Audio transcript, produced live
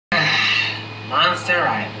Monster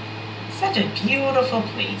Island. Such a beautiful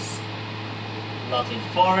place. Lovely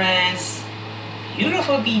forests,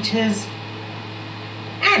 beautiful beaches,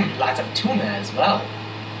 and lots of tuna as well.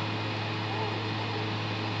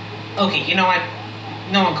 Okay, you know what?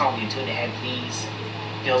 No one call me a tuna head, please.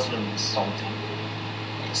 Feels really insulting.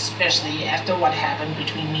 Especially after what happened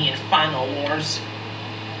between me and Final Wars.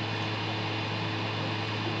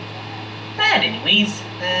 But anyways,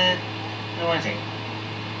 what was it?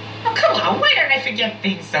 Oh, come on, why did I forget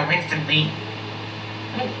things so instantly?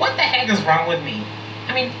 I mean, what the heck is wrong with me?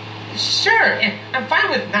 I mean, sure, I'm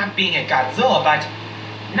fine with not being a Godzilla, but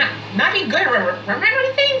not being good at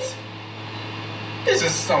remembering things? This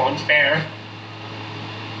is so unfair.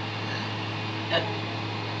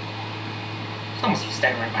 Someone's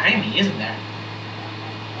standing right behind me, isn't there?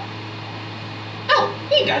 Oh,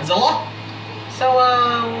 hey Godzilla! So,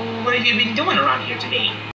 what have you been doing around here today?